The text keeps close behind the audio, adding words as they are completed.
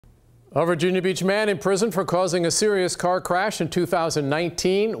A Virginia Beach man in prison for causing a serious car crash in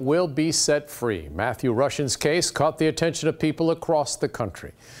 2019 will be set free. Matthew Rushin's case caught the attention of people across the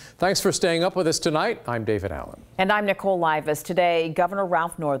country. Thanks for staying up with us tonight. I'm David Allen. And I'm Nicole Livas. Today, Governor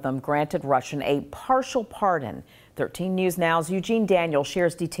Ralph Northam granted Rushin a partial pardon. 13 News Now's Eugene Daniel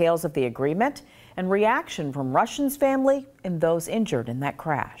shares details of the agreement and reaction from Rushin's family and those injured in that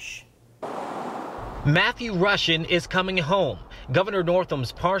crash. Matthew Rushin is coming home. Governor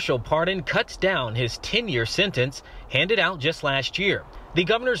Northam's partial pardon cuts down his 10-year sentence handed out just last year. The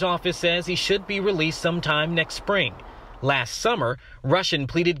governor's office says he should be released sometime next spring. Last summer, Rushin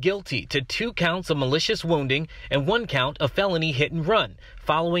pleaded guilty to 2 counts of malicious wounding and 1 count of felony hit and run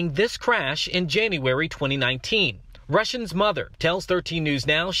following this crash in January 2019. Rushin's mother tells 13 News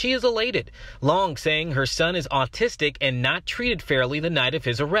Now she is elated, long saying her son is autistic and not treated fairly the night of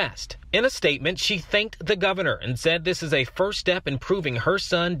his arrest. In a statement, she thanked the governor and said this is a first step in proving her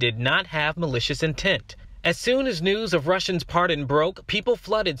son did not have malicious intent. As soon as news of Rushin's pardon broke, people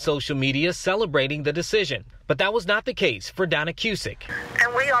flooded social media celebrating the decision. But that was not the case for Donna Cusick.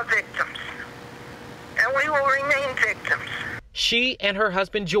 And we are victims. And we will remain victims. She and her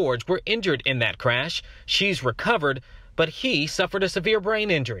husband George were injured in that crash. She's recovered, but he suffered a severe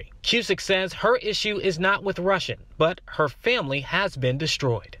brain injury. Cusick says her issue is not with Rushin, but her family has been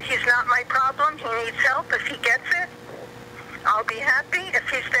destroyed. He's not my problem. He needs help. If he gets it, I'll be happy. If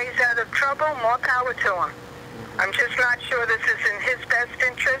he stays out of trouble, more power to him. I'm just not sure this is in his best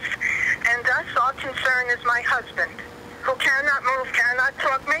interest. And thus, our concern is my husband, who cannot move, cannot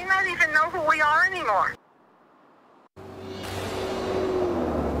talk, may not even know who we are anymore.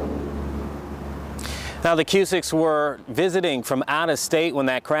 Now, the Cusicks were visiting from out of state when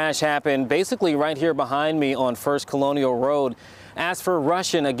that crash happened, basically right here behind me on First Colonial Road. As for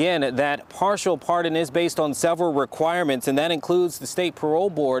Rushin, again, that partial pardon is based on several requirements, and that includes the state parole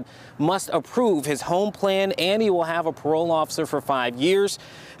board must approve his home plan, and he will have a parole officer for 5 years,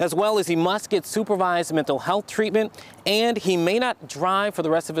 as well as he must get supervised mental health treatment, and he may not drive for the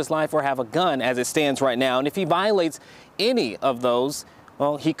rest of his life or have a gun as it stands right now. And if he violates any of those,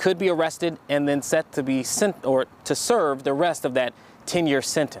 well, he could be arrested and then set to be sent or to serve the rest of that 10-year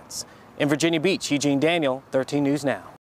sentence. In Virginia Beach, Eugene Daniel, 13 News Now.